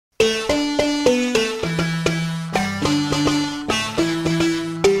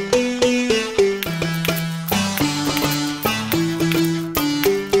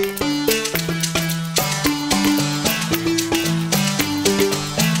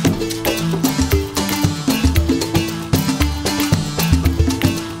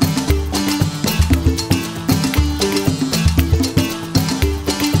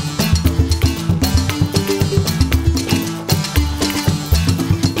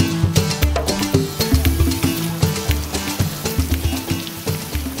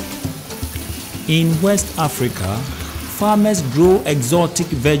In West Africa, farmers grow exotic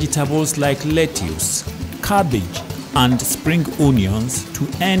vegetables like lettuce, cabbage, and spring onions to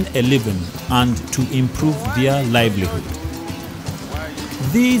earn a living and to improve their livelihood.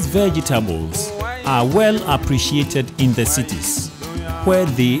 These vegetables are well appreciated in the cities, where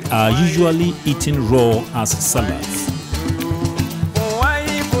they are usually eaten raw as salads.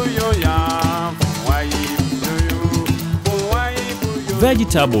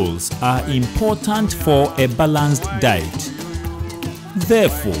 Vegetables are important for a balanced diet.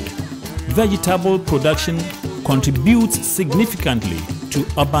 Therefore, vegetable production contributes significantly to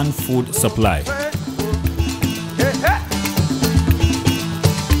urban food supply.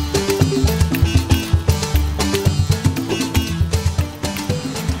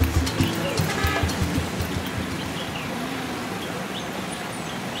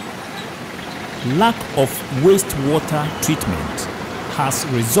 Lack of wastewater treatment has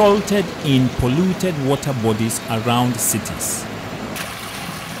resulted in polluted water bodies around cities.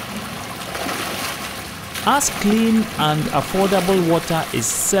 As clean and affordable water is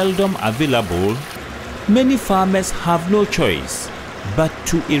seldom available, many farmers have no choice but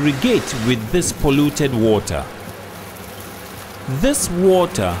to irrigate with this polluted water. This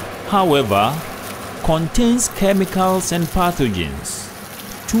water, however, contains chemicals and pathogens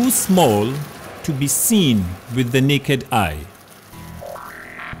too small to be seen with the naked eye.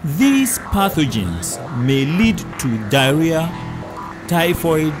 These pathogens may lead to diarrhea,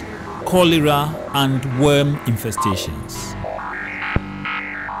 typhoid, cholera, and worm infestations.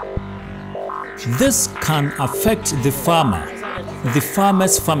 This can affect the farmer, the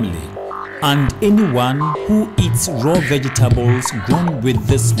farmer's family, and anyone who eats raw vegetables grown with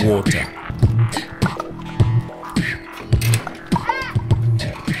this water.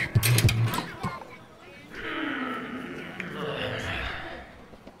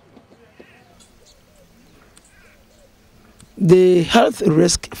 The health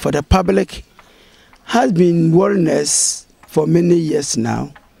risk for the public has been worrying us for many years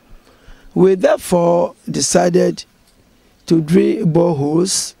now. We therefore decided to drill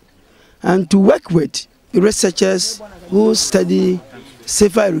boreholes and to work with researchers who study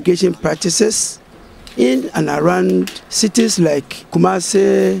safer irrigation practices in and around cities like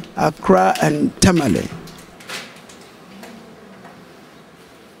Kumasi, Accra, and Tamale.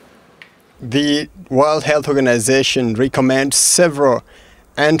 The World Health Organization recommends several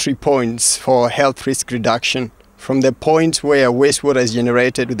entry points for health risk reduction, from the point where wastewater is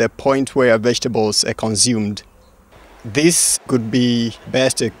generated to the point where vegetables are consumed. This could be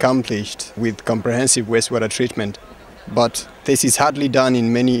best accomplished with comprehensive wastewater treatment, but this is hardly done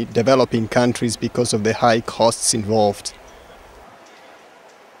in many developing countries because of the high costs involved.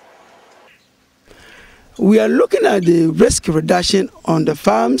 We are looking at the risk reduction on the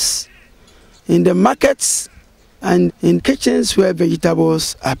farms, in the markets, and in kitchens where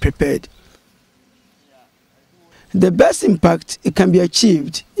vegetables are prepared. The best impact can be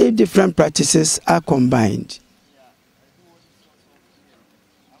achieved if different practices are combined.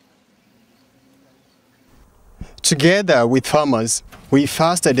 Together with farmers, we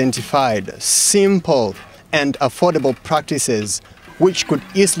first identified simple and affordable practices which could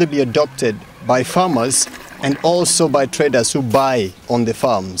easily be adopted by farmers and also by traders who buy on the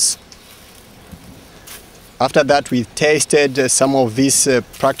farms. After that, we tested some of these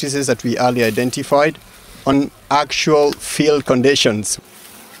practices that we earlier identified on actual field conditions.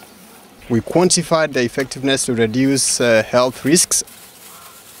 We quantified the effectiveness to reduce health risks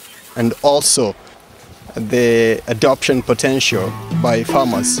and also the adoption potential by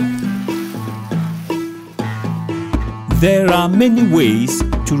farmers. There are many ways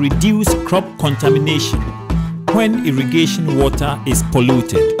to reduce crop contamination when irrigation water is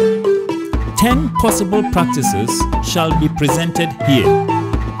polluted. 10 possible practices shall be presented here.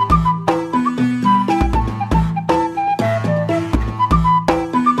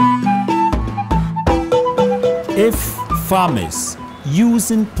 If farmers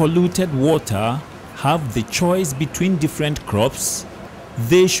using polluted water have the choice between different crops,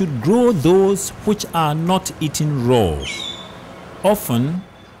 they should grow those which are not eaten raw. Often,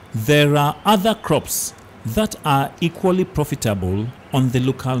 there are other crops that are equally profitable on the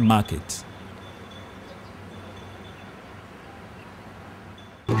local market.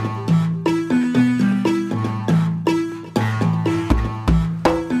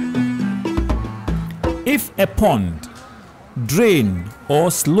 If a pond, drain,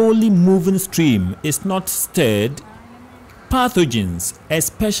 or slowly moving stream is not stirred, pathogens,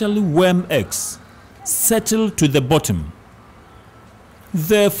 especially worm eggs, settle to the bottom.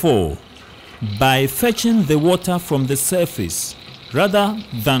 Therefore, by fetching the water from the surface rather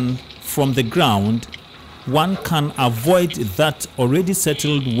than from the ground, one can avoid that already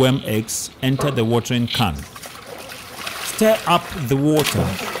settled worm eggs enter the watering can. Stir up the water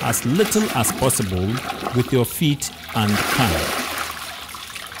as little as possible with your feet and can.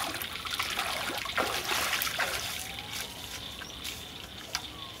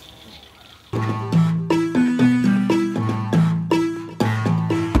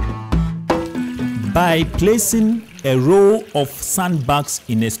 By placing a row of sandbags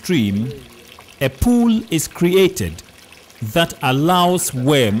in a stream, a pool is created that allows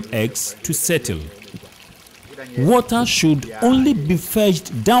worm eggs to settle. Water should only be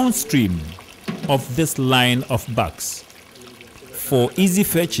fetched downstream of this line of bags. For easy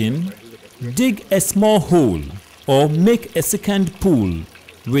fetching, dig a small hole or make a second pool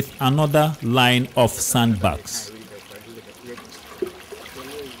with another line of sandbags.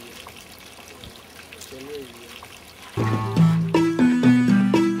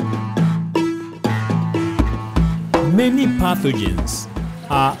 Many pathogens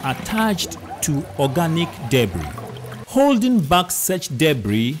are attached to organic debris. Holding back such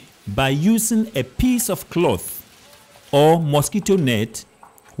debris by using a piece of cloth or mosquito net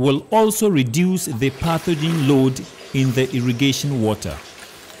will also reduce the pathogen load in the irrigation water.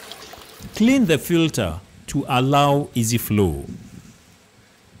 Clean the filter to allow easy flow.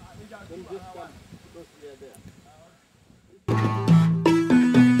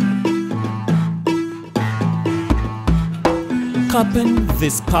 Capping the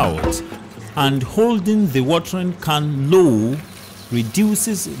spout and holding the watering can low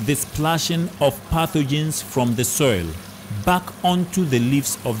reduces the splashing of pathogens from the soil back onto the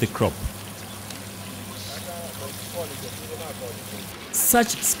leaves of the crop.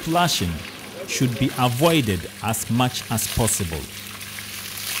 Such splashing should be avoided as much as possible.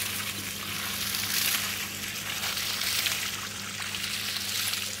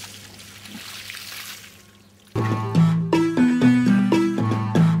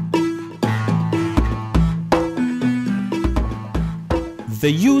 The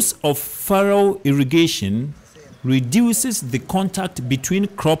use of furrow irrigation reduces the contact between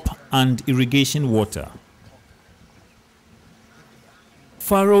crop and irrigation water.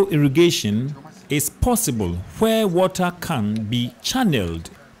 Furrow irrigation is possible where water can be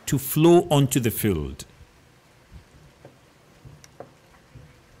channeled to flow onto the field.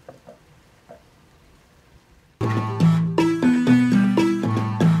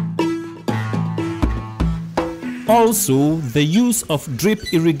 Also, the use of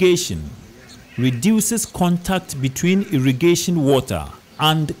drip irrigation reduces contact between irrigation water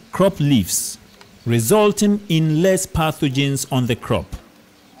and crop leaves, resulting in less pathogens on the crop.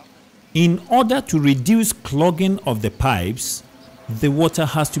 In order to reduce clogging of the pipes, the water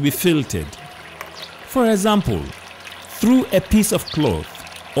has to be filtered. For example, through a piece of cloth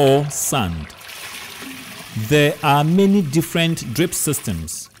or sand. There are many different drip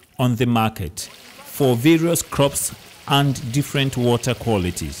systems on the market for various crops and different water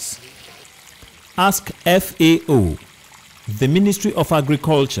qualities. Ask FAO, the Ministry of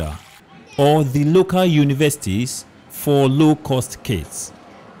Agriculture, or the local universities for low-cost kits.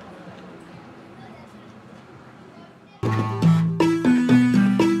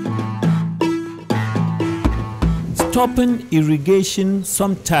 Stopping irrigation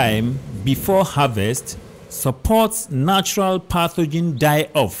sometime before harvest supports natural pathogen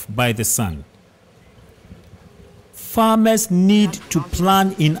die-off by the sun. Farmers need to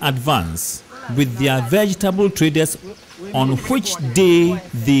plan in advance with their vegetable traders on which day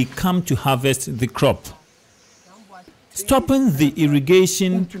they come to harvest the crop. Stopping the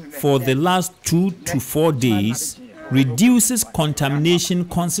irrigation for the last 2 to 4 days reduces contamination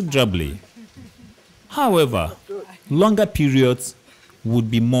considerably. However, longer periods would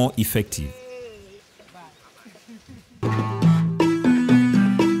be more effective.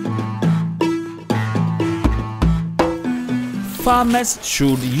 Farmers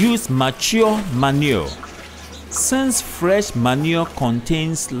should use mature manure, since fresh manure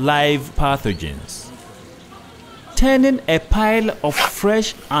contains live pathogens. Turning a pile of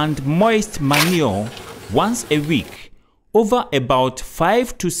fresh and moist manure once a week over about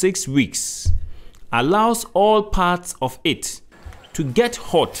 5 to 6 weeks allows all parts of it to get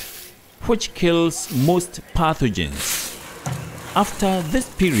hot, which kills most pathogens. After this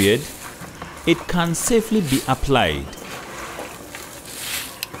period, it can safely be applied.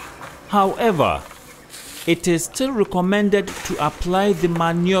 However, it is still recommended to apply the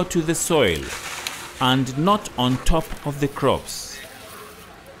manure to the soil and not on top of the crops.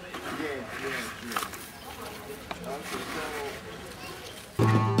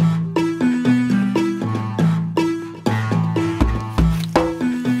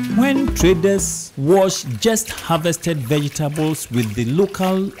 When traders wash just harvested vegetables with the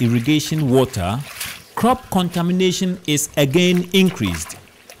local irrigation water, crop contamination is again increased.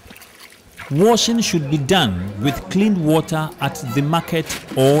 Washing should be done with clean water at the market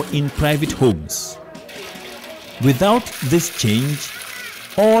or in private homes. Without this change,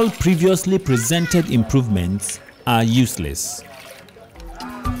 all previously presented improvements are useless.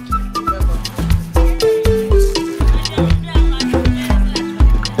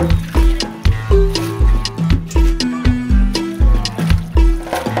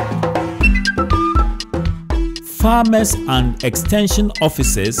 Farmers and extension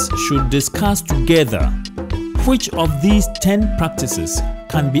officers should discuss together which of these 10 practices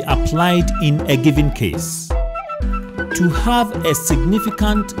can be applied in a given case. To have a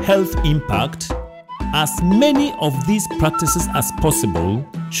significant health impact, as many of these practices as possible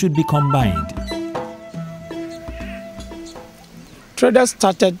should be combined. Traders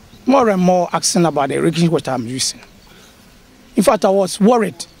started more and more asking about the irrigation water I'm using. In fact, I was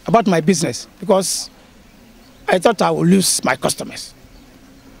worried about my business because I thought I would lose my customers.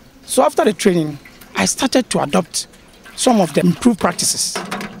 So after the training, I started to adopt some of the improved practices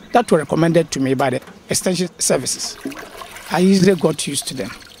that were recommended to me by the extension services. I easily got used to them.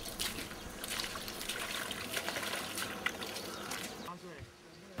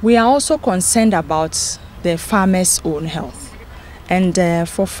 We are also concerned about the farmers' own health. And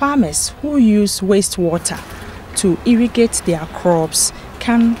for farmers who use wastewater to irrigate their crops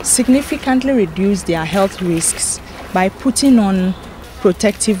can significantly reduce their health risks by putting on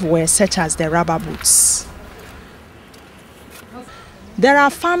protective wear such as the rubber boots. There are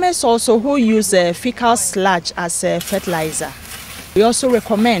farmers also who use fecal sludge as a fertilizer. We also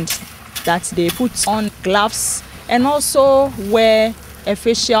recommend that they put on gloves and also wear a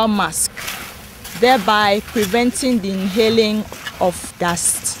facial mask, thereby preventing the inhaling of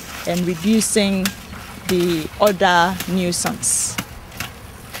dust and reducing the odor nuisance.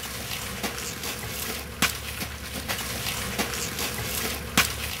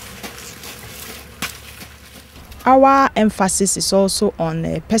 Our emphasis is also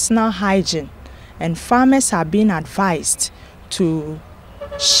on personal hygiene, and farmers are being advised to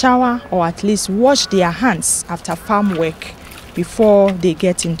shower or at least wash their hands after farm work before they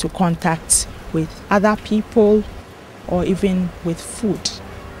get into contact with other people or even with food.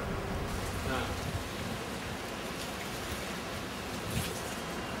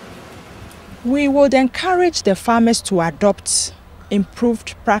 We would encourage the farmers to adopt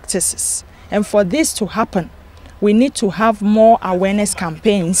improved practices, and for this to happen, we need to have more awareness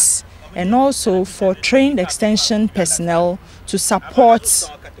campaigns and also for trained extension personnel to support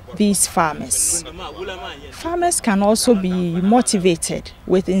these farmers. Farmers can also be motivated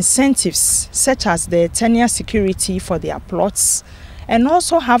with incentives such as the tenure security for their plots and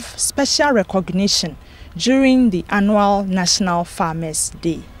also have special recognition during the annual National Farmers'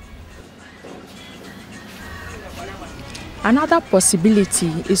 Day. Another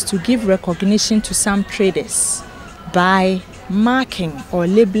possibility is to give recognition to some traders by marking or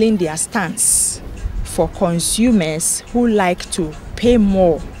labeling their stands for consumers who like to pay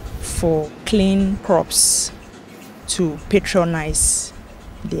more for clean crops to patronize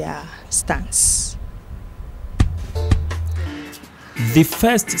their stands. The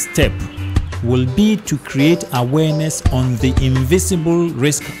first step will be to create awareness on the invisible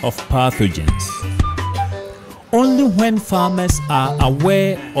risk of pathogens. Only when farmers are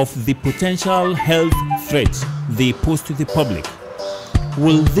aware of the potential health threats they pose to the public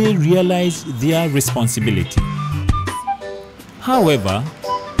will they realize their responsibility. However,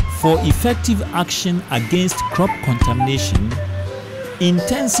 for effective action against crop contamination,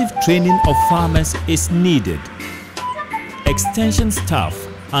 intensive training of farmers is needed. Extension staff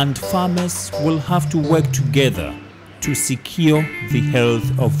and farmers will have to work together to secure the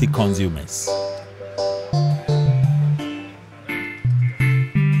health of the consumers.